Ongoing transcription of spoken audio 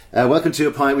Welcome to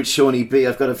A Pint with Seaniebee.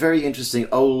 I've got a very interesting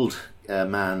old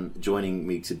man joining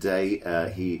me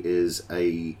today. He is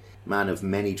a man of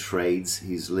many trades.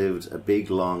 He's lived a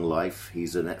big, long life.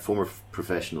 He's a former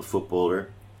professional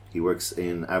footballer. He works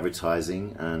in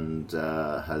advertising and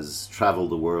has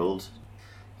travelled the world.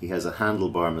 He has a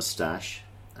handlebar moustache,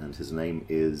 and his name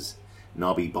is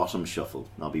Nobby Bottom Shuffle.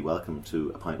 Nobby, welcome to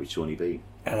A Pint with Seaniebee.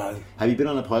 Hello. Have you been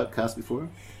on a podcast before?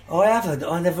 I haven't.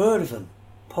 I never heard of them.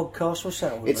 Podcast, what's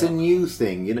that all It's about? a new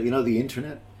thing. You know the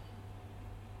internet?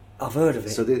 I've heard of it.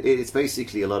 So it's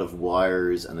basically a lot of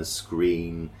wires and a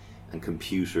screen and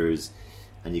computers,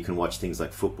 and you can watch things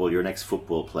like football. You're an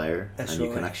ex-football player, That's and you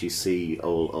can right. actually see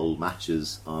old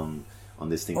matches on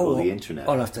this thing called the internet.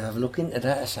 I'll have to have a look into that.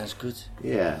 That sounds good.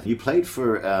 Yeah, you played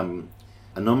for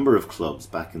a number of clubs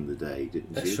back in the day, didn't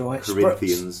you? That's right.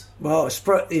 Corinthians.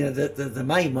 The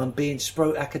main one being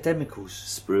Sprout Academicals.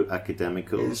 Sprout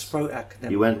Academicals. Yeah, Sprout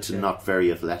Academicals. You went to yeah. Not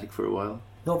Very Athletic for a while.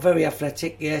 Not very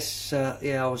athletic, yes.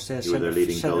 I was there. You were their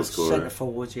leading goal scorer. Centre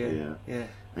forward, yeah.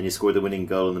 And you scored the winning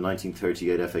goal in the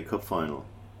 1938 FA Cup final.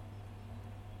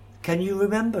 Can you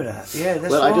remember that? Yeah,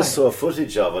 that's Well, right. I just saw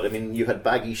footage of it. I mean, you had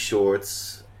baggy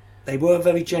shorts. They were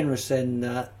very generous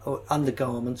then,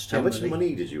 undergarments How generally. much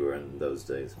money did you earn in those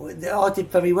days? Well, I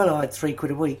did very well. I had £3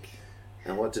 a week.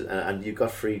 And you got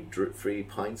free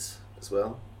pints as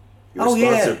well? You were Oh,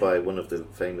 yeah. sponsored by one of the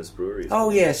famous breweries.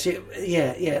 Oh yes,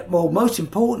 yeah. Well, most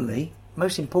importantly,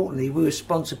 we were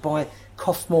sponsored by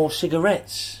Coffmore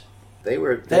cigarettes. They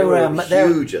were they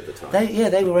huge at the time.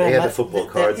 They were. They had the football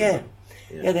cards. Yeah.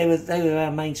 in them. Yeah, they were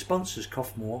our main sponsors,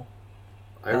 Coffmore.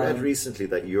 I read recently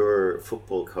that your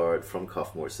football card from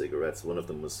Coffmore cigarettes, one of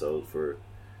them was sold for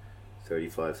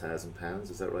 £35,000.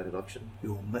 Is that right at auction?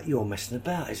 You're messing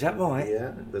about. Is that right?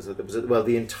 Yeah.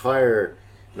 The entire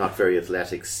Not Very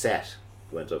Athletic set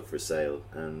went up for sale,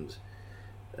 and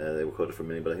they were quoted for $1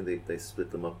 million, but I think they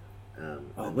split them up.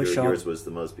 Yours was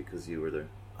the most because you were there.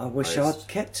 I wish I'd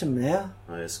kept them there.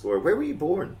 Highest score. Where were you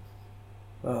born?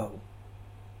 Well,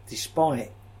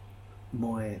 despite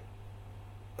my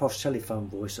posh telephone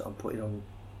voice that I'm putting on,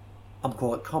 I'm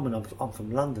quite common. I'm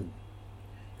from London.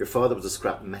 Your father was a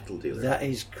scrap metal dealer. That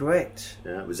is correct.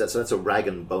 Yeah, so that's a rag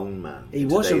and bone man. He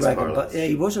was a rag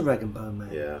and bone man.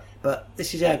 Yeah. But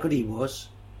this is how good he was.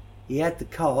 He had the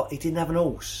cart. He didn't have an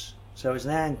horse, so it was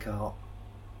an hand cart.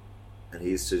 And he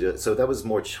used to so that was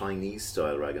more Chinese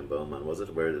style rag and bone man, was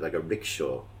it? Where like a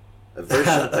rickshaw, a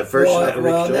version of a rickshaw.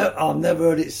 Well, I've never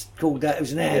heard it called that. It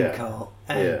was an hand cart.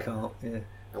 Cart. Yeah.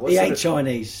 He ain't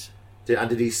Chinese.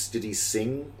 Did he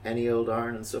sing Any Old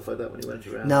Iron and stuff like that when he went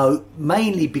around? No,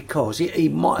 mainly because he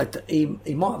might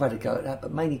have had a go at that,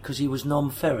 but mainly because he was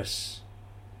non-ferrous.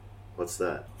 What's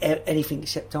that? Anything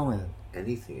except iron.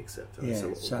 Anything except iron.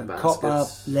 Yeah. So baskets, copper,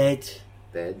 lead,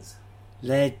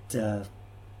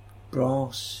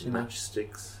 brass,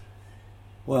 matchsticks.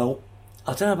 Well,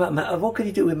 I don't know about what can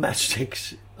you do with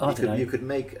matchsticks? I don't know. You could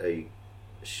make a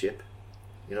ship.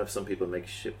 You know, some people make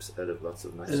ships out of lots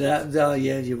of matches.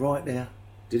 Yeah, you're right there.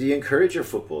 Did he encourage your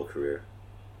football career?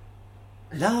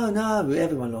 No,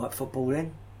 everyone liked football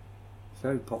then.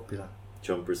 Very popular.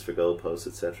 Jumpers for goalposts,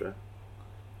 etc.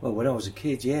 Well, when I was a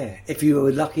kid, yeah. If you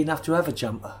were lucky enough to have a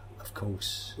jumper, of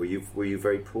course. Were you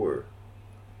very poor?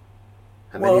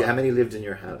 How many lived in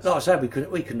your house? Like I said, we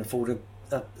couldn't afford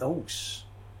a horse.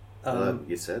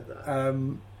 You said that.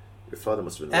 Your father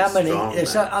must have been how many? strong.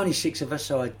 There's only 6 of us.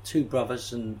 So I had 2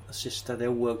 brothers and a sister. They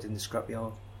all worked in the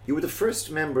scrapyard. You were the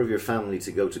first member of your family to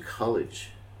go to college,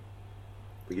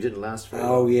 but you didn't last very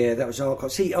long. Oh yeah, that was art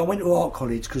college. See, I went to art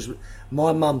college because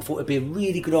my mum thought it'd be a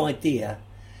really good idea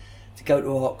to go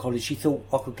to art college. She thought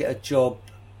I could get a job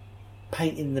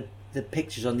painting the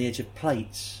pictures on the edge of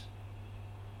plates.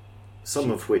 Some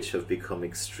of which have become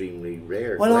extremely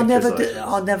rare. Well, I never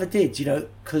did,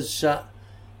 because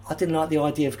I didn't like the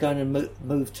idea of going and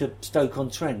move to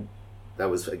Stoke-on-Trent. That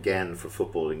was again for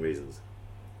footballing reasons.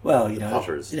 Well,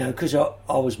 Potters. because I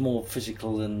was more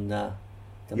physical than.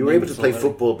 You were able to play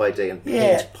football by day and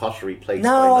paint pottery plates.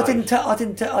 No, by night.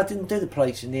 I didn't do the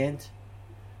plates in the end.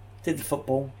 Did the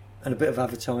football and a bit of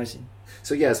advertising.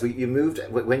 So yes, you moved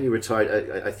when you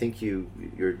retired. I think you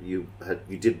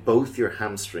did both your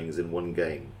hamstrings in one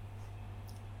game.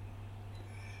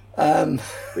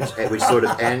 Which sort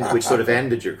of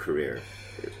ended your career.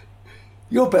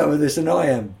 You're better at this than I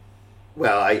am.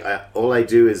 Well, all I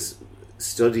do is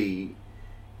study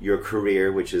your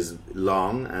career, which is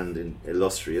long and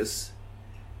illustrious,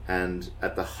 and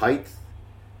at the height,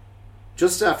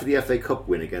 just after the FA Cup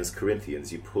win against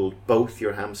Corinthians, you pulled both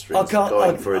your hamstrings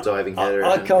going for a diving header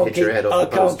and hit your head off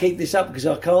the post. I can't keep this up because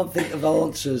I can't think of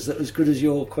answers that are as good as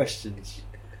your questions.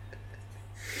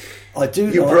 I do.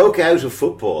 You broke out of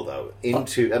football though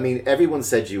into. I mean, everyone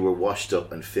said you were washed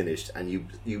up and finished, and you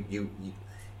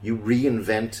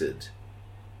reinvented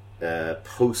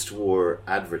post-war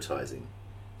advertising.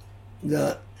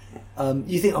 You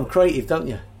think I'm creative, don't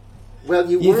you? Well,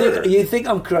 you think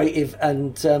I'm creative,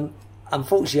 and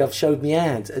unfortunately, I've showed my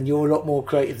hand, and you're a lot more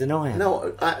creative than I am.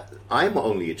 No, I'm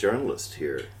only a journalist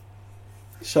here.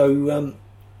 So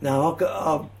now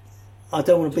I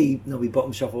don't want to be Nobby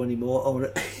Bottom Shuffle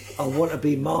anymore. I want to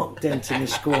be Mark Denton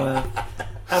Esq,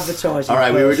 advertising. All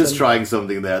right, person. we were just trying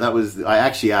something there. I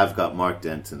actually have got Mark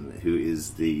Denton,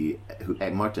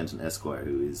 Mark Denton Esquire,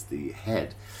 who is the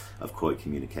head of Coy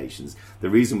Communications. The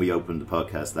reason we opened the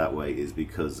podcast that way is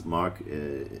because Mark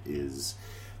is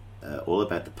all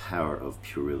about the power of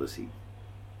puerility,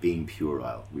 being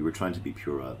puerile. We were trying to be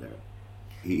puerile there.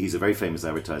 He's a very famous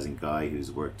advertising guy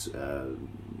who's worked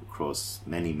across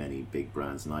many big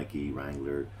brands, Nike,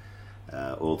 Wrangler,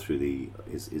 all through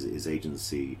his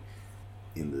agency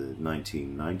in the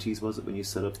 1990s, was it, when you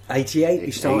set up? 88,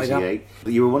 you started 88.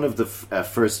 Up. You were one of the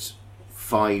first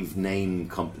 5 name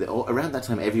companies. Around that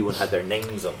time, everyone had their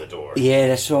names on the door. Yeah,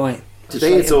 that's right.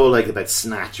 Today it's all like about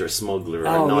Snatch or Smuggler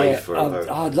or Knife. Yeah.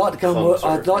 I'd like to go and work.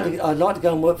 I'd like to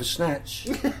go and work for Snatch.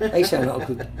 They sound like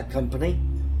a good company.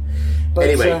 But,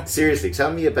 anyway, seriously,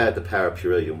 tell me about the power of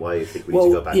puerility and why you think we need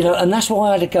to go back. And that's why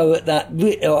I had to go at that.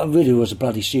 It really was a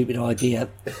bloody stupid idea,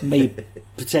 me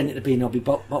pretending to be Nobby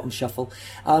Bottom Shuffle.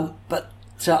 But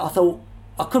I thought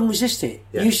I couldn't resist it.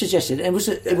 Yeah. You suggested it.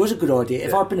 It was a good idea. Yeah.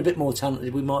 If I'd been a bit more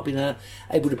talented, we might have been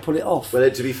able to pull it off. Well,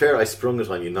 to be fair, I sprung it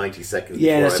on you 90 seconds.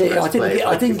 Yeah, before that's it.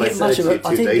 I didn't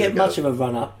get much of a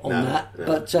run up on that. No.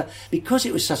 But because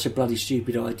it was such a bloody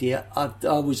stupid idea, I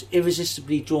was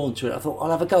irresistibly drawn to it. I thought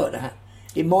I'll have a go at that.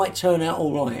 It might turn out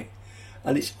all right.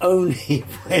 And it's only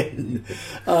when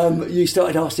you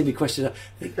started asking me questions.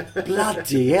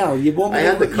 Bloody hell! You want me? I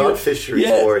had the cod fishery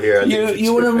tour here.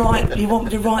 You want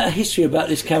me to write a history about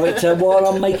this character while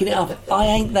I'm making it up? I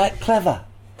ain't that clever.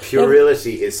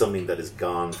 Puerility is something that is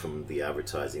gone from the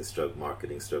advertising stroke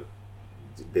marketing stroke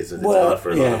business. It's gone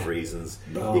for a lot of reasons.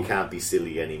 No. You can't be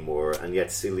silly anymore, and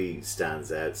yet silly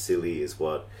stands out. Silly is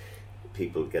what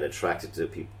people get attracted to.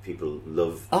 People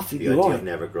love the idea of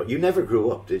never growing. You never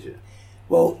grew up, did you?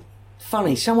 Well,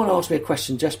 funny. Someone asked me a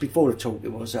question just before the talk.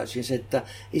 It was actually. I said,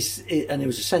 and it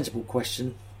was a sensible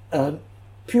question.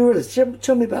 Puerility.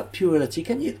 Tell me about puerility.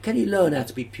 Can you learn how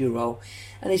to be puerile?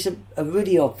 And it's a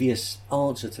really obvious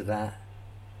answer to that.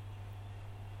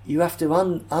 You have to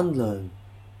unlearn.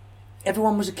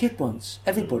 Everyone was a kid once.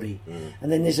 Everybody.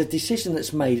 And then there's a decision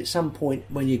that's made at some point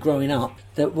when you're growing up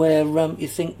that where you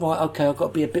think, right, okay, I've got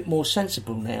to be a bit more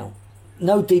sensible now.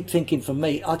 No deep thinking from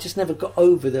me. I just never got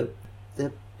over the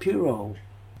puerile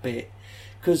bit,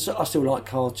 because I still like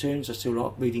cartoons, I still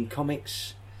like reading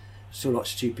comics, I still like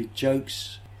stupid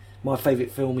jokes. My favourite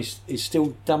film is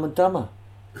still Dumb and Dumber.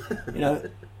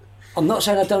 I'm not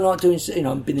saying I don't like doing,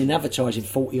 I've been in advertising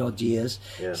 40 odd years,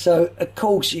 so of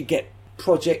course you get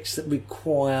projects that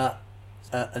require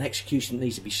an execution that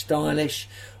needs to be stylish,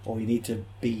 or you need to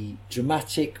be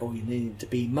dramatic, or you need to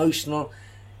be emotional,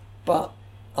 but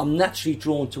I'm naturally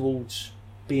drawn towards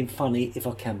being funny if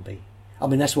I can be. I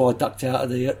mean, that's why I ducked out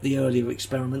of the earlier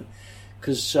experiment,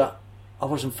 because I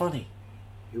wasn't funny.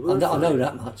 You were funny. I know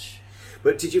that much.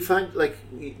 But did you find,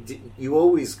 you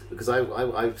always, because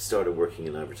I started working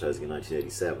in advertising in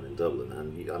 1987 in Dublin,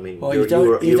 and you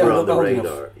were on the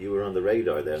radar. Enough. You were on the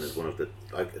radar then as one of the,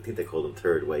 I think they call them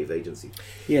third wave agencies.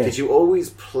 Yeah. Did you always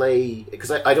play,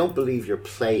 because I don't believe you're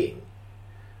playing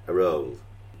a role.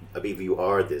 I believe you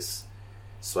are this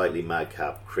slightly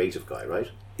madcap creative guy, right?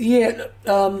 Yeah.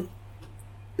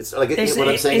 It's like what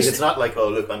I'm saying is it's not like, oh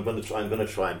look, I'm going to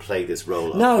try and play this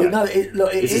role. No.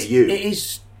 This is you. It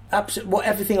is absolutely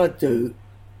everything I do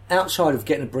outside of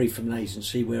getting a brief from an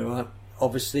agency, where I'm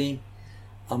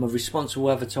a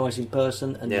responsible advertising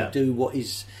person, and I do what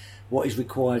is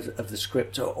required of the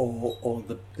script or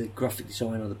the graphic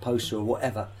design or the poster or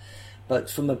whatever. But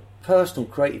from a personal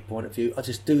creative point of view, I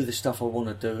just do the stuff I want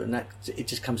to do, and it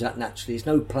just comes out naturally. There's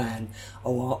no plan.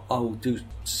 I'll do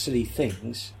silly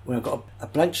things. When I've got a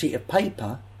blank sheet of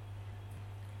paper,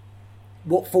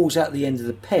 what falls out the end of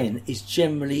the pen is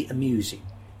generally amusing.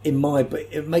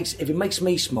 If it makes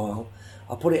me smile,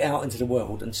 I put it out into the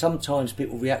world, and sometimes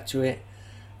people react to it,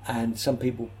 and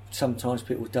sometimes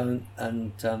people don't,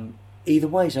 and either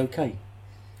way is okay.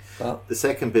 But the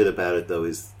second bit about it, though,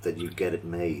 is that you get it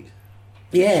made.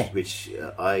 Yeah, which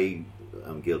I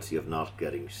am guilty of not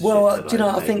getting. Well,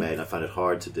 I think made. I find it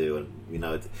hard to do, and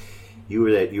you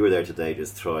were there today,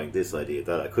 just throwing this idea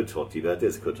that I could talk to you about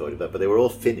this, I could talk to you about, but they were all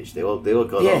finished. They all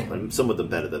got up, and some of them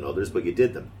better than others, but you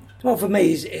did them. Well, for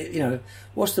me, is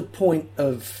what's the point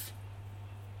of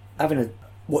having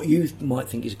what you might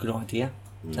think is a good idea,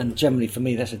 and generally for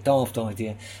me that's a daft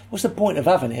idea. What's the point of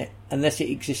having it unless it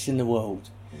exists in the world?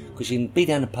 Because you can be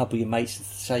down the pub with your mates and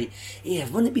say, "Yeah,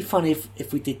 wouldn't it be funny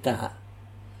if we did that?"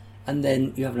 And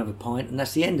then you have another pint, and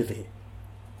that's the end of it.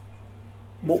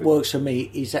 What works for me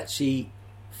is actually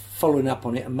following up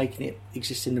on it and making it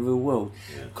exist in the real world.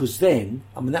 Because then,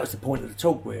 that was the point of the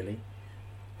talk, really.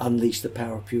 Unleash the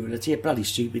power of purity. A bloody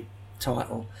stupid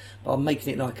title, but I'm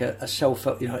making it like a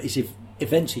self-help. It's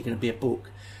eventually going to be a book.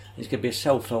 It's going to be a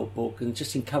self-help book, and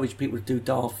just encourage people to do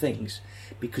daft things.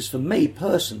 Because for me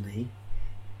personally,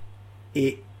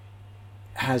 it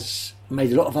has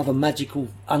made a lot of other magical,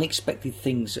 unexpected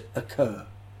things occur.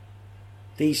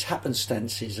 These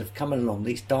happenstances have come along.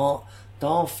 These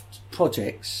daft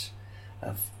projects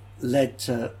have led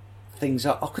to things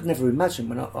I could never imagine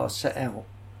when I set out.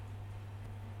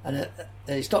 And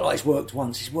it's not like it's worked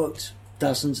once, it's worked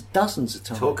dozens of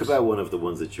times. Talk about one of the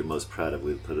ones that you're most proud of.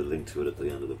 We'll put a link to it at the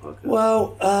end of the podcast.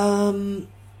 Well,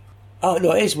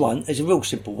 here's one. It's a real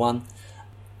simple one.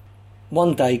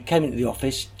 One day, came into the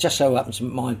office, just so happens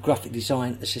my graphic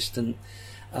design assistant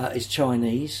is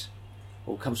Chinese,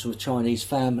 or comes from a Chinese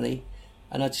family,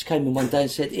 and I just came in one day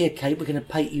and said, "Here, Kate, we're going to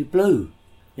paint you blue."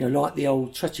 Like the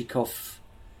old Tretyakov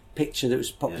picture that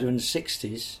was popular in the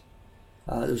 60s.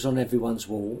 That was on everyone's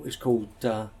wall. It was called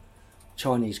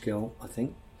Chinese Girl, I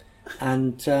think.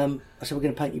 And I said, "We're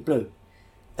going to paint you blue."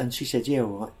 And she said, "Yeah,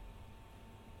 all right."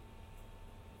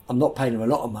 I'm not paying her a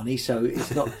lot of money, so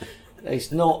it's not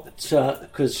it's not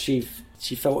because she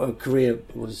felt her career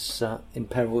was in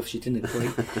peril if she didn't agree.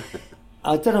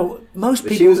 I don't know. Most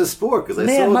people. She was a sport because I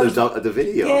saw the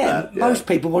video. Yeah, of that. Most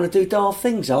people want to do daft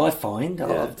things. I find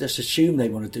I just assume they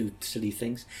want to do silly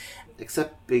things.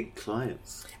 Except big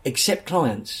clients. Except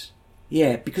clients,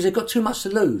 yeah, because they've got too much to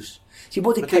lose. See,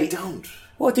 what did but Kate? They don't.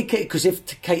 What did Kate? Because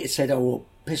if Kate had said, "Oh, well,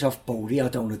 piss off, Baldy, I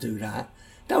don't want to do that,"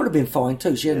 that would have been fine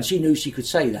too. She knew she could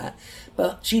say that,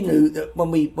 but she knew that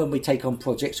when we take on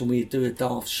projects and we do a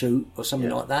daft shoot or something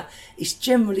like that, it's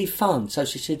generally fun. So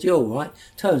she said, "You're all right."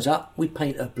 Turns up, we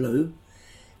paint her blue.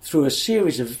 Through a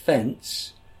series of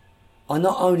events, I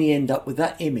not only end up with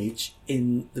that image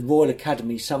in the Royal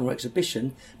Academy Summer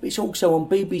Exhibition, but it's also on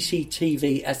BBC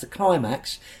TV as the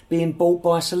climax, being bought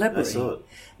by a celebrity. I saw it.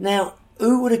 Now,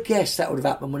 who would have guessed that would have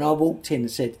happened when I walked in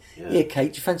and said, "Here,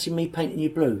 Kate, do you fancy me painting you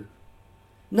blue?"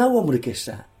 No one would have guessed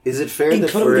that. Is it fair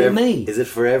including me? Is it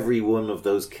for every one of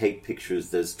those Kate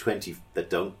pictures there's 20 that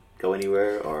don't go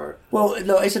anywhere? Or well,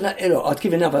 look, I'd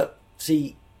give another.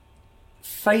 See,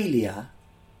 failure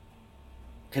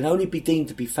can only be deemed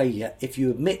to be failure if you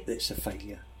admit that it's a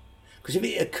failure. Because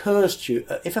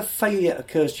if a failure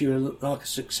occurs to you like a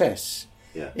success,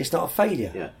 it's not a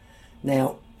failure. Yeah.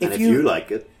 Now, if you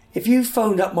like it, if you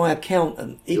phoned up my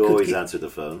accountant, you always answer the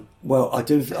phone. Well, I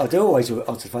do always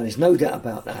answer the phone. There's no doubt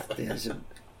about that.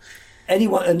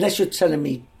 Anyone, unless you're telling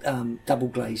me double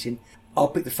glazing, I'll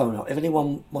pick the phone up. If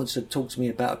anyone wants to talk to me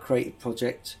about a creative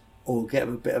project or get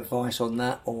a bit of advice on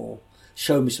that, or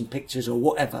show me some pictures or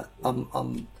whatever,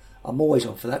 I'm always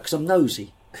on for that because I'm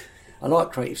nosy. I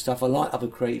like creative stuff. I like other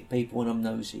creative people, and I'm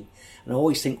nosy. And I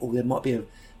always think, there might be a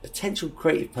potential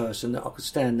creative person that I could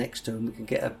stand next to, and we can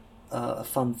get a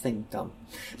fun thing done.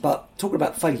 But talking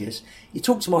about failures, you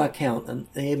talk to my accountant,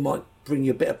 and he might bring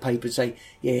you a bit of paper and say,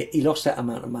 "Yeah, he lost that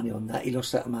amount of money on that. He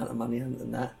lost that amount of money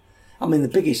on that." I mean, the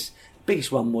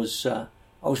biggest one was I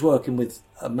was working with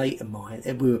a mate of mine.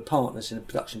 We were partners in a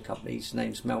production company. His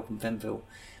name's Malcolm Venville,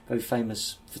 very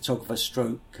famous photographer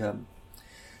stroke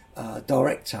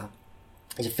director.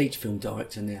 He's a feature film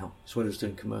director now, as well as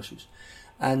doing commercials.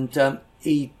 And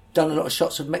he done a lot of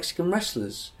shots of Mexican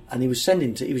wrestlers. And he was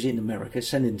in America,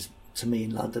 sending to me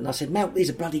in London. I said, "Mel, these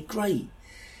are bloody great.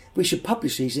 We should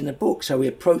publish these in a book." So we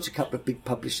approached a couple of big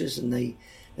publishers, and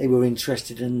they were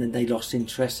interested, and then they lost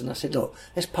interest. And I said, "Look,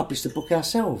 let's publish the book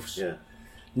ourselves." Yeah.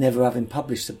 Never having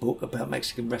published a book about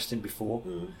Mexican wrestling before.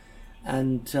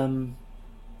 And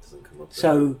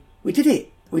so we did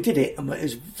it. And it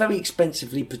was a very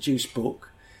expensively produced book.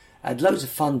 I had loads of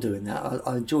fun doing that.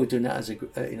 I enjoyed doing that as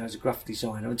a graphic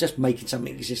designer, and just making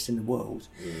something exist in the world.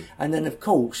 And then, of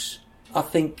course, I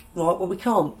think, we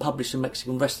can't publish a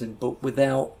Mexican wrestling book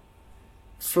without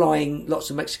flying lots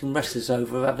of Mexican wrestlers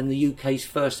over, having the UK's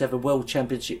first ever World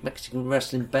Championship Mexican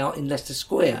wrestling bout in Leicester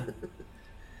Square.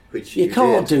 Which you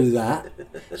can't do that.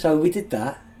 So we did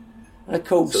that. And of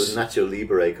course, so Nacho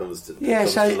Libre comes to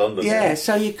London.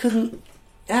 So you couldn't.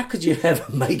 How could you ever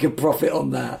make a profit on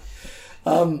that?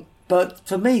 But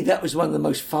for me, that was one of the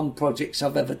most fun projects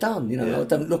I've ever done. You know, Yeah. I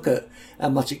don't look at how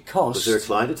much it cost. Was there a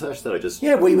client attached to that, or just?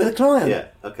 Yeah, we were the client. Yeah.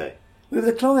 Okay. We were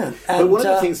the client. And, But one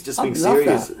of the things, just I being love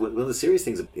serious, that. one of the serious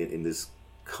things in this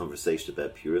conversation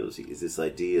about puerility is this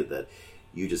idea that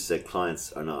you just said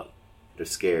clients are not. They're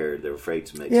scared. They're afraid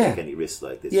to take any risks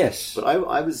like this. Yes. But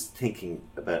I was thinking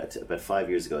about 5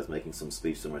 years ago. I was making some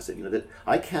speech somewhere. I said, that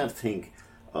I can't think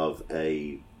of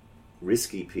a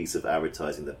risky piece of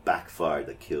advertising that backfired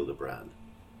that killed a brand.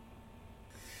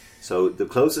 So the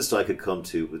closest I could come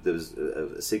to, there was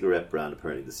a cigarette brand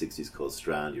apparently in the 60s called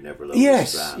Strand. You're never alone with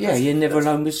Strand. You're never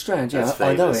alone with Strand. Yeah, that's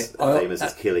I know famous, it. Famous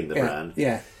as killing the brand.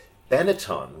 Yeah.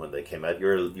 Benetton, when they came out,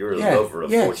 you're a lover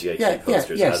of 48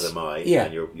 posters, as am I,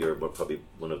 and you're probably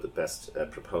one of the best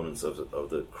proponents of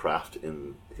the craft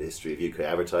in the history of UK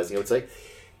advertising, I would say.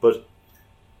 But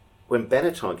when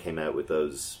Benetton came out with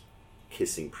those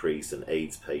kissing priests and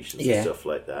AIDS patients and stuff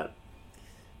like that,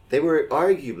 they were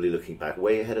arguably looking back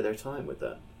way ahead of their time with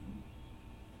that.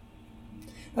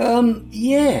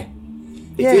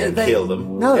 It didn't kill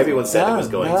them. No, everyone said it was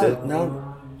going to. No.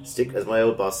 Stick, as my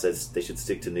old boss says, they should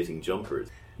stick to knitting jumpers.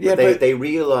 Yeah, but they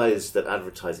realised that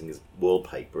advertising is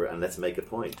wallpaper, and let's make a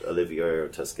point. Olivier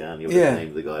Toscane, whatever the name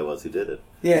of the guy was who did it.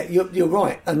 Yeah, you're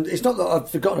right, and it's not that I've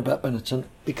forgotten about Benetton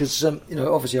because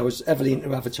obviously I was heavily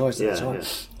into advertising at the time,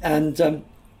 and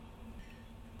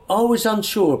I was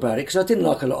unsure about it because I didn't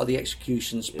like a lot of the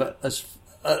executions. But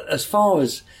as far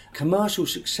as commercial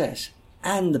success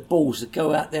and the balls that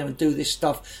go out there and do this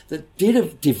stuff that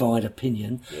did divide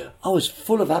opinion, I was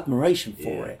full of admiration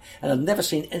for it. And I've never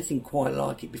seen anything quite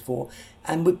like it before.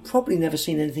 And we've probably never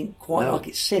seen anything quite like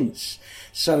it since.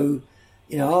 So,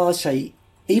 I say,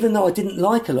 even though I didn't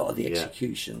like a lot of the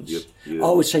executions, you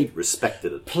I would say,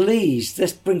 respected it. Please,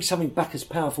 let's bring something back as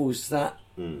powerful as that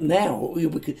now. We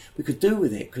could do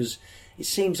with it, because it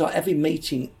seems like every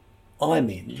meeting I'm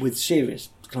in with serious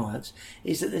clients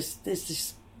is that there's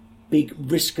this big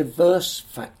risk-averse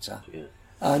factor. Yeah.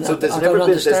 And so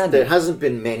there hasn't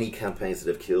been many campaigns that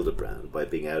have killed a brand by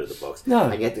being out of the box. No.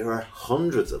 And yet there are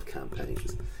hundreds of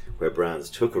campaigns where brands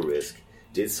took a risk,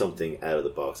 did something out of the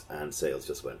box, and sales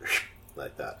just went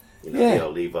like that.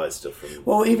 Levi's stuff from...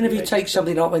 Well, even if you take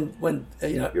something like when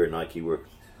your Nike work.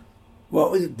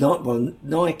 Well,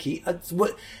 Nike...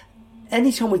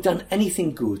 Anytime we've done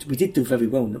anything good, we did do very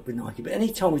well with Nike, but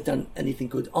anytime we've done anything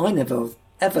good, I never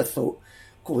ever thought,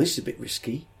 "Oh, this is a bit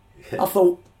risky." I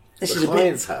thought, this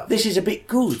is a bit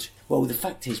good. Well, the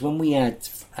fact is, when we had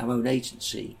our own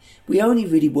agency, we only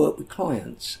really worked with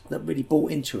clients that really bought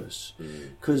into us,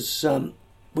 because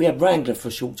we had Wrangler for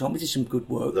a short time. We did some good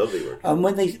work. Lovely work. And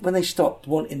when they stopped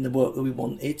wanting the work that we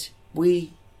wanted,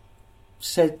 we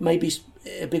said maybe it's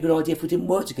a big good idea if we didn't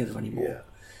work together anymore. Yeah.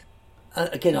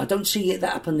 Again, I don't see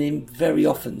that happening very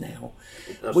often now.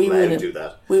 We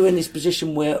were in this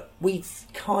position where we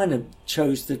kind of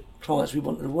chose the clients we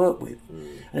wanted to work with.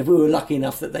 And if we were lucky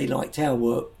enough that they liked our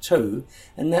work too,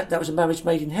 and that was a marriage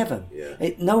made in heaven.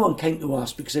 Yeah. No one came to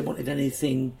us because they wanted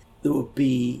anything that would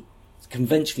be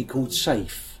conventionally called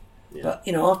safe. Yeah. But,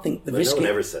 I think the risky... No one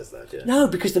ever says that, yeah. No,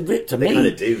 because they kind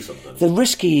of do sometimes. The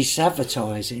riskiest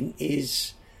advertising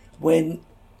is when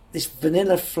this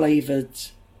vanilla-flavoured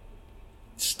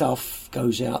stuff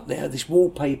goes out there, this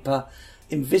wallpaper,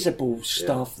 invisible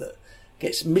stuff that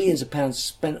gets millions of pounds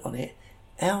spent on it.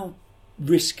 How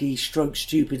risky stroke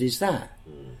stupid is that?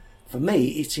 For me,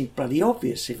 it seems bloody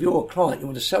obvious. If you're a client, you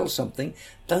want to sell something,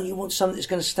 don't you want something that's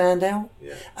going to stand out?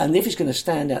 Yeah. And if it's going to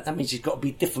stand out, that means it's got to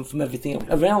be different from everything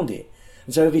around it.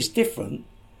 And so if it's different,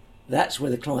 that's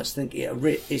where the clients think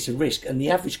it's a risk. And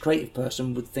the average creative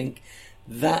person would think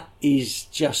that is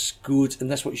just good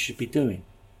and that's what you should be doing.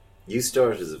 You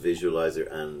started as a visualizer,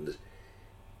 and it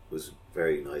was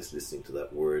very nice listening to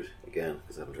that word again,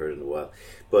 because I haven't heard it in a while.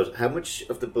 But how much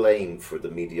of the blame for the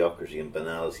mediocrity and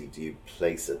banality do you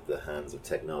place at the hands of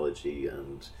technology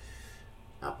and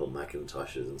Apple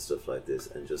Macintoshes and stuff like this?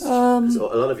 And just so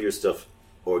a lot of your stuff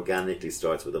organically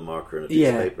starts with a marker and a piece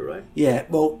of paper, right? Yeah.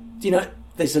 Well,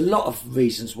 there's a lot of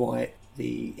reasons why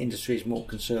the industry is more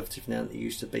conservative now than it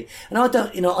used to be, and I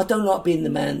don't like being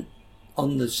the man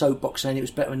on the soapbox saying it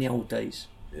was better in the old days.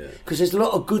 Because there's a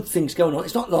lot of good things going on.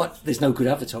 It's not like there's no good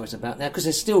advertising about now, because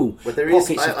there's still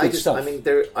pockets of good stuff. I mean,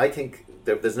 I think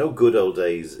there's no good old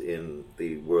days in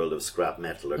the world of scrap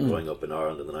metal or growing up in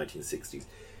Ireland in the 1960s.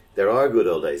 There are good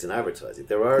old days in advertising.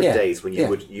 There are days when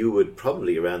you would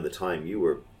probably around the time you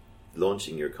were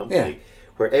launching your company,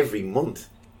 where every month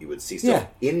you would see stuff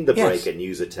in the break and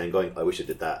use it 10 going, I wish I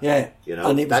did that. Yeah. You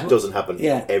know, that doesn't happen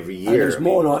every year. And it was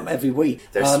more like every week.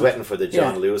 They're sweating for the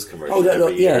John Lewis commercial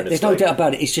every year. Yeah, there's no doubt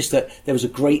about it. It's just that there was a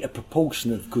greater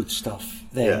proportion of good stuff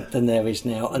then than there is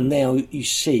now. And now you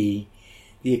see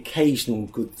the occasional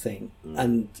good thing.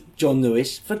 And John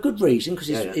Lewis, for good reason, because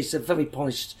it's a very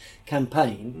polished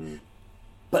campaign.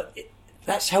 But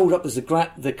that's held up as the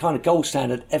kind of gold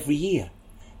standard every year.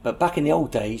 But back in the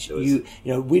old days, you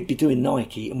know, we'd be doing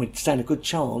Nike and we'd stand a good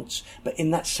chance. But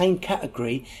in that same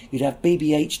category, you'd have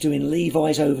BBH doing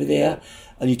Levi's over there,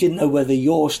 and you didn't know whether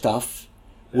your stuff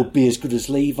would be as good as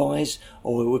Levi's,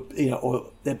 or it would, you know, or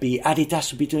there'd be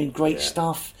Adidas would be doing great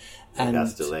stuff, and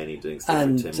Gas Delaney doing stuff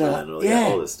with Timberland,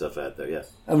 and all this stuff out there,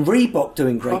 and Reebok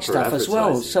doing great Proper stuff as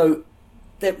well. So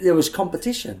there was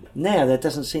competition. Now there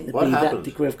doesn't seem to be that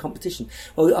degree of competition.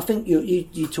 Well, I think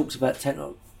you talked about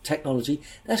technology.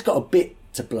 That's got a bit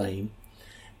to blame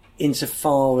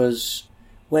insofar as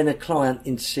when a client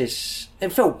insists,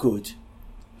 it felt good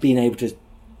being able to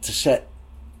set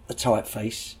a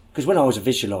typeface, because when I was a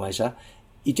visualizer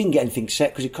you didn't get anything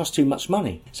set because it cost too much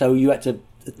money, so you had to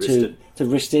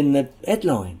wrist in the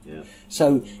headline.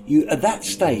 So you, at that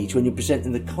stage when you're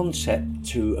presenting the concept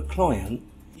to a client,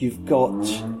 you've got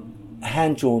a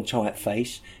hand-drawn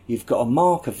typeface, you've got a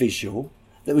marker visual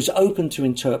that was open to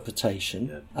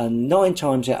interpretation, and 9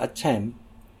 times out of 10,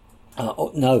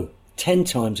 10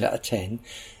 times out of 10,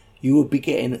 you would be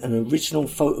getting an original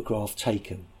photograph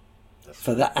taken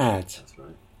for that ad. That's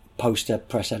right. Poster,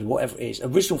 press ad, whatever it is,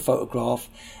 original photograph,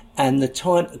 and the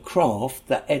time to craft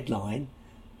that headline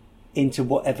into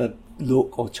whatever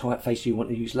look or typeface you want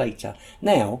to use later.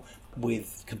 Now,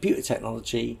 with computer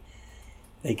technology,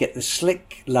 they get the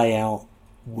slick layout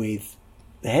with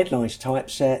the headlines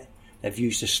typeset. They've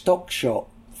used a stock shot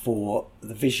for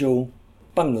the visual,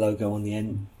 bung the logo on the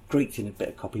end, greeked in a bit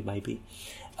of copy maybe,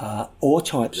 or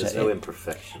typeset. There's no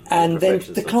imperfection. And then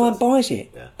the client buys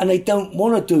it. And they don't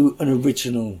want to do an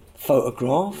original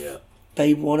photograph.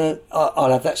 They want to,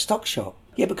 I'll have that stock shot.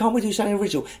 Yeah, but can't we do something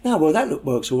original? No, well, that look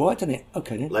works all right, doesn't it?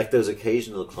 Okay, then. Like those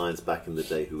occasional clients back in the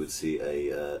day who would see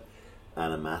a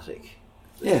animatic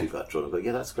that you got drawn and go,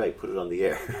 yeah, that's great, put it on the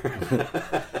air.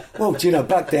 Well, do you know,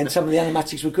 back then some of the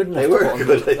animatics were good enough. They were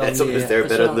good. Sometimes they were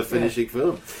better than the finishing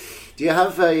film. Do you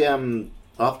have a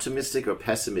optimistic or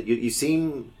pessimistic? You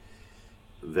seem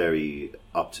very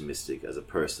optimistic as a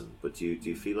person, but do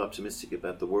you feel optimistic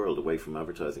about the world away from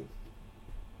advertising?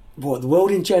 What, the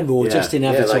world in general, or just in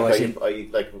advertising?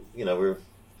 We're...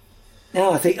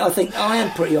 No, I think I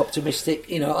am pretty optimistic.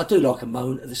 You know, I do like a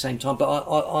moan at the same time, but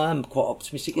I am quite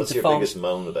optimistic. What's your biggest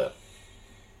moan about?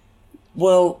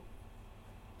 Well,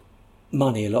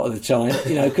 money a lot of the time,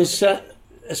 you know, because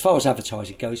as far as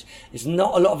advertising goes, there's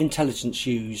not a lot of intelligence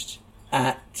used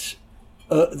at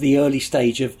the early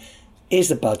stage of, here's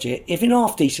the budget. If you're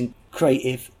half decent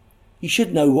creative, you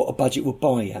should know what a budget will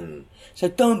buy you. So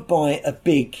don't buy a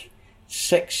big,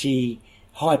 sexy,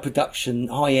 high production,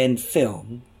 high end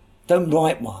film. Don't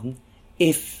write one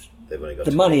if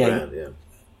the money ain't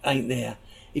there.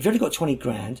 If you've only got 20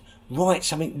 grand, write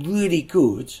something really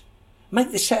good.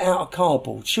 Make the set out of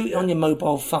cardboard. Shoot it on your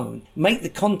mobile phone. Make the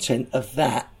content of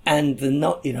that and the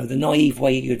naive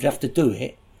way you'd have to do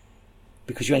it,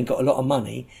 because you ain't got a lot of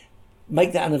money.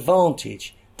 Make that an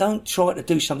advantage. Don't try to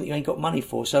do something you ain't got money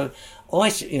for. So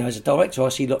as a director, I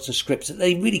see lots of scripts that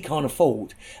they really can't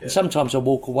afford. And sometimes I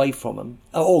walk away from them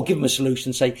or give them a solution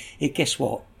and say, hey, guess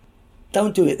what?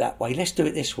 Don't do it that way. Let's do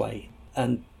it this way.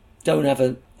 And don't have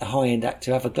a high-end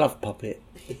actor have a glove puppet.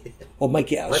 Or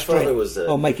make it out of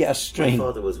string. My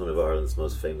father was one of Ireland's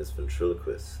most famous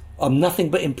ventriloquists. I'm nothing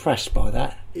but impressed by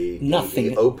that.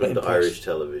 He opened Irish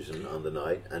television on the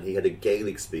night, and he had a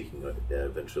Gaelic-speaking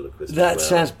ventriloquist. That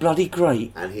sounds bloody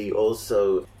great. And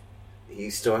he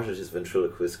started his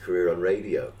ventriloquist career on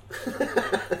radio.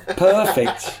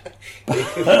 Perfect.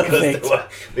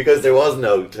 Because there was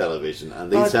no television,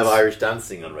 and they used to have Irish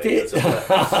dancing on radio.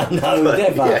 Never.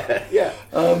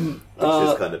 Which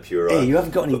is kind of pure. Hey, you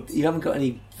haven't got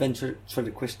any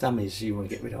ventriloquist dummies you want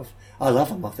to get rid of? I love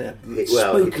them. I think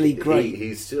spookily great.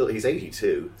 He's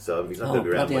 82, so he's not going to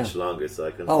be around much longer. So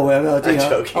I can. Oh well, I'm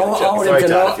joking. I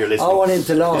want him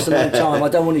to last a long time. I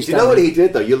don't want his. Do you know what he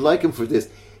did though? You'll like him for this.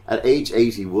 At age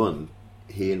 81,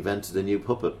 he invented a new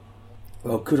puppet.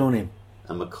 Well, good on him.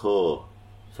 A macaw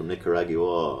from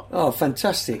Nicaragua. Oh,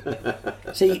 fantastic!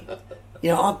 See,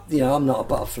 I'm not a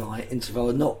butterfly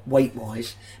insofar, not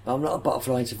weight-wise, but I'm not a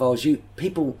butterfly insofar as you.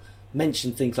 People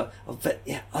mention things like,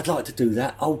 I'd like to do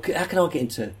that. How can I get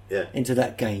into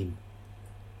that game?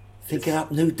 Thinking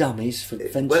up new dummies for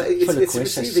ventriloquists.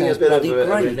 It's receiving a bit of a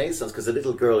renaissance, because a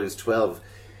little girl who's 12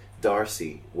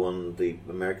 Darcy won the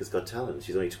America's Got Talent.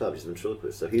 She's only 12. She's a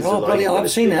ventriloquist. So he's bloody!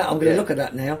 I've seen that. I'm going to look at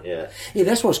that now. Yeah. Yeah,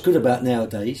 that's what's good about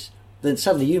nowadays. Then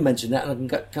suddenly you mentioned that, and I can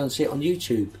go and see it on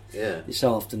YouTube. Yeah. This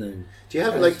afternoon. Do you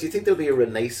have do you think there'll be a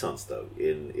renaissance though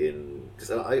in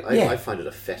because I find it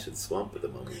a fetid swamp at the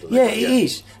moment. Yeah, it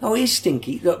is. Oh, it is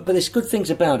stinky. Look, but there's good things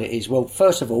about it. Is well,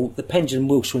 first of all, the pendulum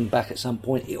will swing back at some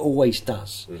point. It always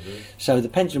does. Mm-hmm. So the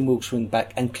pendulum will swing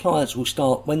back, and clients will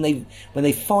start when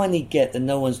they finally get that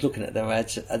no one's looking at their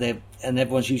ads, and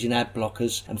everyone's using ad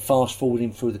blockers and fast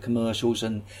forwarding through the commercials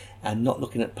and not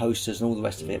looking at posters and all the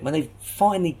rest of it. When they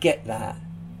finally get that,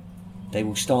 they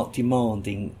will start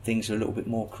demanding things that are a little bit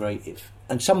more creative.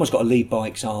 And someone's got to lead by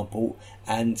example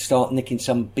and start nicking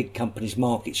some big company's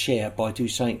market share by doing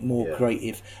something more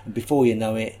creative. And before you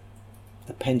know it,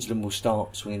 the pendulum will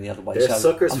start swinging the other way. They're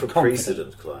suckers I'm for confident.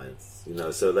 precedent clients.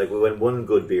 So like when one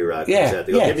good beer ad comes out,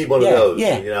 they go, give me one of those.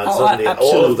 Yeah. And suddenly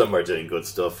all of them are doing good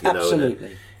stuff.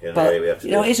 Absolutely. But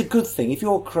it's a good thing. If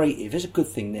you're creative, it's a good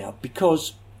thing now,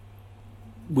 because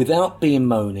without being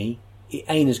moany, it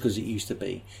ain't as good as it used to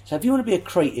be. So if you want to be a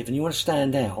creative and you want to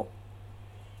stand out,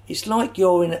 it's like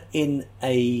you're in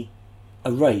a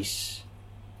race,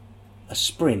 a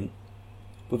sprint,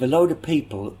 with a load of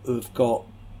people who've got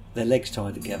their legs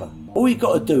tied together. All you've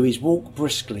got to do is walk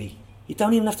briskly. You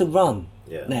don't even have to run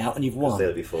now, and you've won.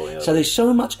 So there's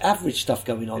so much average stuff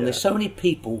going on. There's so many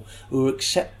people who are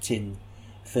accepting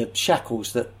the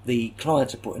shackles that the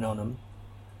clients are putting on them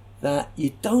that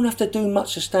you don't have to do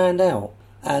much to stand out.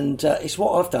 And it's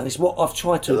what I've done. It's what I've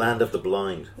tried to... The land of the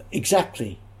blind.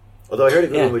 Exactly. Although I heard a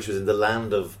good one which was in the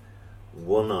land of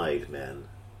one-eyed men.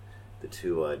 The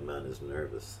two-eyed man is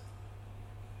nervous.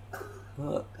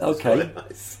 Okay.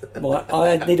 Nice. Well,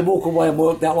 I need to walk away and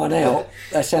work that one out.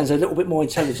 That sounds a little bit more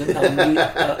intelligent than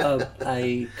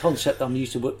a concept I'm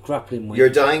used to grappling with. You're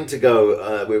dying to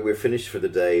go. We're finished for the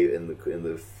day in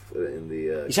the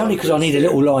it's only because I need a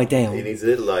little lie down. He needs a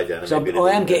little lie down. So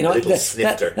I am getting a little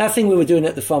snifter. That thing we were doing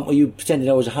at the front where you pretended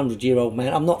I was a 100-year-old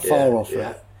man. I'm not far off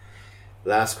that.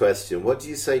 Last question. What do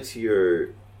you say to your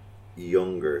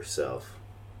younger self?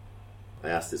 I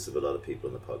ask this of a lot of people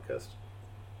in the podcast.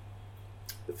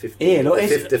 The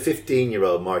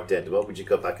 15-year-old Mark Denton. What would you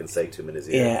go back and say to him in his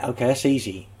ear? Yeah, okay, that's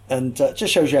easy. And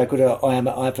just shows you how good I am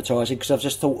at advertising, because I've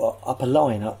just thought up a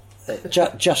line.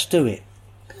 Just do it.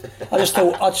 I just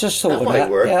thought that of might that.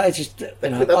 work. Yeah,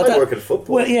 that might work in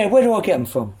football. Well, yeah, where do I get them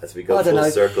from? As we go full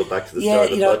circle back to the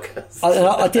start of the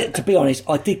podcast. I did. To be honest,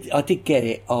 I did get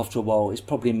it after a while. It's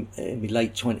probably in my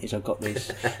late 20s I got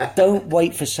this. Don't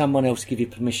wait for someone else to give you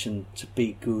permission to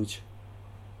be good.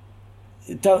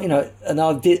 Don't and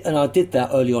I did that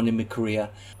early on in my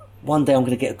career. One day I'm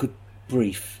going to get a good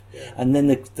brief, and then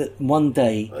one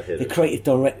day the creative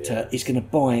director is going to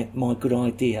buy my good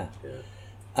idea.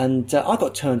 And I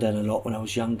got turned down a lot when I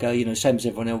was younger, same as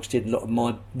everyone else did. A lot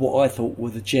of what I thought were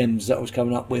the gems that I was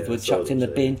coming up with were chucked in the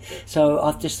bin. So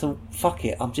I just thought, fuck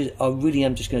it, I really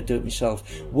am just going to do it myself,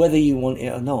 whether you want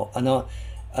it or not.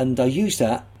 And I used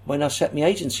that when I set my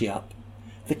agency up.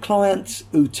 The clients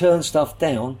who turn stuff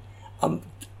down,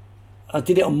 I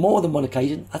did it on more than one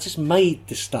occasion. I just made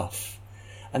the stuff,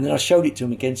 and then I showed it to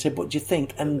them again and said, what do you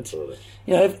think? And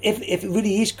if it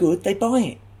really is good, they buy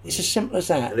it. It's as simple as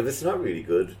that. And if it's not really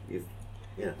good,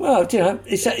 well,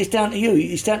 it's down to you.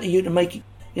 It's down to you to make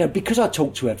it. Because I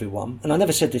talk to everyone, and I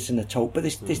never said this in the talk, but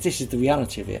this is the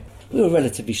reality of it. We're a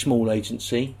relatively small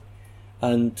agency,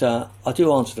 and I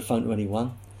do answer the phone to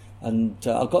anyone, and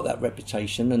I got that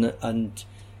reputation. And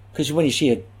because when you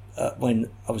see when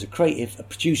I was a creative, a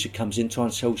producer comes in trying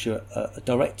to sell you a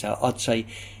director, I'd say,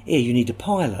 here, you need a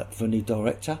pilot for a new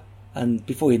director. And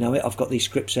before you know it, I've got these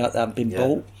scripts out that haven't been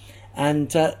bought.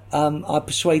 And I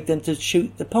persuade them to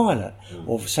shoot the pilot,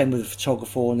 or the same with a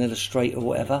photographer or an illustrator or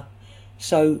whatever.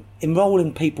 So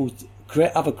enrolling people,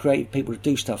 other creative people to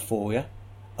do stuff for you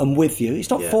and with you. It's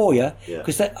not for you,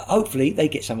 because hopefully they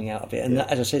get something out of it. And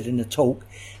as I said in the talk,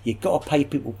 you've got to pay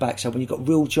people back. So when you've got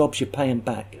real jobs, you pay them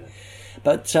back.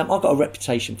 But I've got a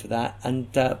reputation for that. And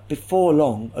before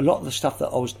long, a lot of the stuff that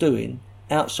I was doing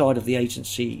outside of the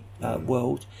agency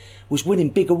world was winning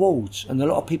big awards, and a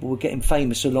lot of people were getting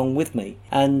famous along with me.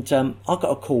 And I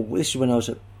got a call, this is when I was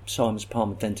at Simons,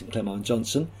 Palmer, Denton, Clemo and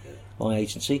Johnson, my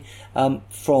agency,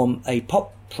 from a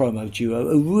pop promo duo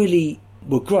who really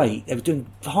were great. They were doing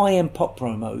high-end pop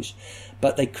promos,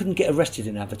 but they couldn't get arrested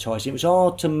in advertising. It was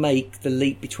hard to make the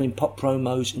leap between pop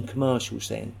promos and commercials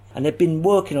then. And they'd been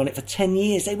working on it for 10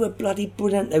 years. They were bloody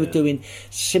brilliant. They were doing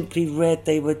Simply Red,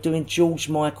 they were doing George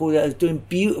Michael, they were doing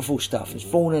beautiful stuff. It was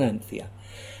Vaughan and Anthea.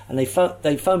 And they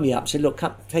phoned me up and said, look,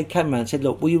 they came around and said,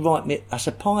 look, will you write me as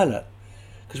a pilot?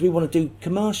 Because we want to do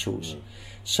commercials.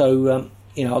 So,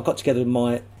 I got together with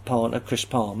my partner, Chris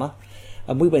Palmer,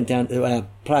 and we went down to our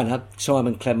planner,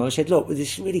 Simon Clemmo, and said, look,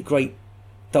 this really great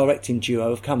directing duo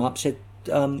have come up, said,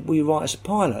 will you write us a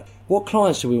pilot? What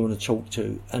clients do we want to talk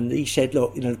to? And he said,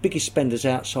 look, the biggest spenders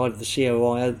outside of the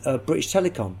COI are British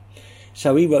Telecom.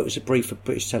 So he wrote us a brief for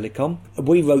British Telecom.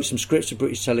 We wrote some scripts for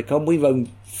British Telecom. We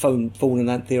phoned Vaughan and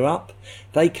Anthea up.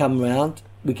 They come round.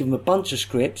 We give them a bunch of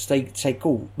scripts. They say,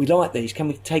 cool, we like these. Can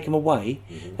we take them away?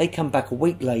 Mm-hmm. They come back a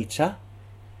week later.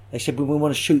 They said, well, we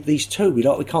want to shoot these two. We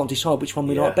can't decide which one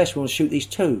we like best. We want to shoot these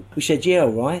two. We said, yeah,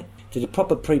 all right. Did a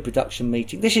proper pre-production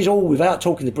meeting. This is all without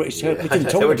talking to British Telecom. We didn't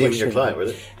talk they to weren't even British your client, were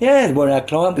they? Yeah, they weren't our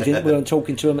client. We weren't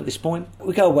talking to them at this point.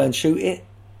 We go away and shoot it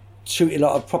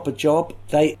like a proper job.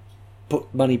 They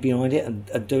put money behind it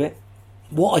and do it.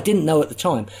 What I didn't know at the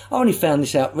time, I only found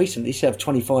this out recently,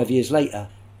 25 years later.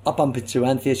 I bumped into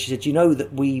Anthea. She said, you know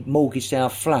that we mortgaged our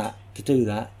flat to do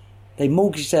that? They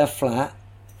mortgaged our flat.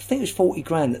 I think it was 40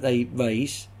 grand that they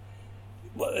raised.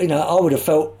 I would have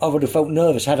felt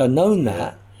nervous had I known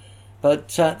that. But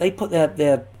they put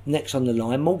their necks on the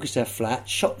line, mortgaged their flat,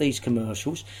 shot these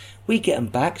commercials. We get them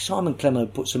back. Simon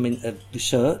Clemmo puts them into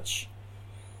research.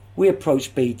 We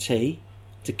approached BT.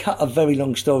 To cut a very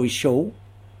long story short,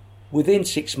 within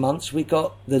 6 months, we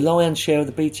got the lion's share of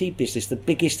the BT business, the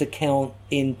biggest account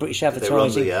in British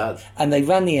advertising. They ran the ads. And they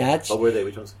ran the ads. What were they?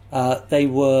 Which ones? They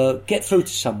were Get Through to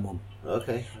Someone.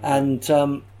 Okay. And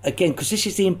again, because this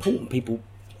is the important people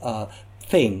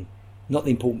thing, not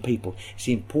the important people. It's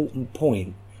the important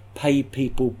point. Pay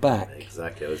people back.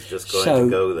 Exactly. I was just going to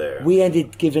go there. We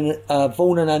ended giving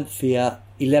Vaughan and Anthea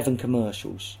 11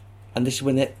 commercials. And this is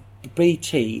when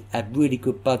BT had really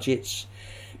good budgets.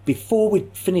 Before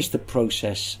we'd finished the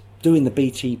process doing the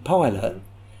BT pilot,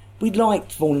 we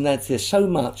liked Vaughan and Anthea so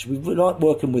much, we liked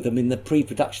working with them in the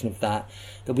pre-production of that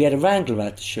we had a Wrangler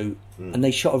ad to shoot, and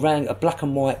they shot a black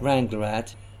and white Wrangler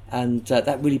ad, and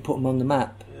that really put them on the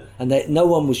map. Yeah. And no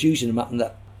one was using them up to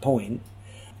that point.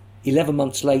 11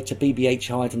 months later, BBH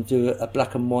hired them to do a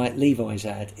black and white Levi's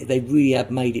ad. They really had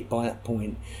made it by that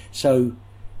point. So,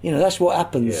 that's what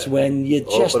happens when you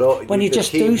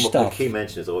just do stuff. The key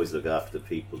mention is always look after the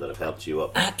people that have helped you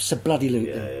up.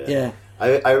 Absolutely. Yeah.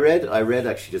 I read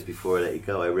actually just before I let you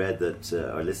go. I read that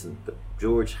that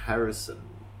George Harrison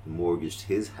mortgaged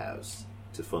his house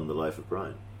to fund The Life of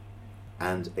Brian,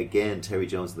 and again Terry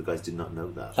Jones and the guys did not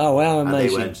know that. Oh wow, amazing! And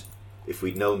they went, if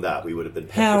we'd known that, we would have been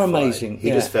petrified. How amazing! He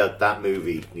just felt that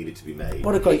movie needed to be made.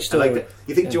 What a great story!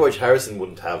 You think George Harrison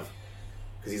wouldn't have?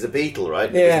 Because he's a Beatle,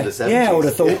 right? Yeah, in the 70s. I would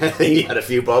have thought he had a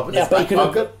few bob in his back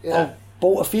pocket. Yeah,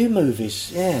 bought a few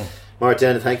movies. Yeah.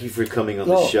 Martin, thank you for coming on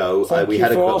the show.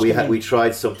 We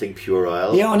tried something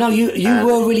puerile. Yeah, I know you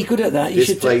were really good at that.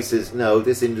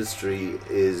 This industry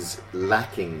is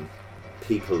lacking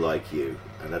people like you,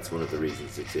 and that's one of the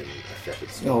reasons it's in a fetid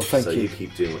state. Oh, thank you. So you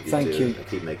keep doing what you do. And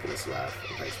keep making us laugh.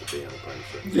 And thanks for being on the Pint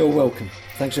Show. You're welcome.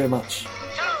 Thanks very much.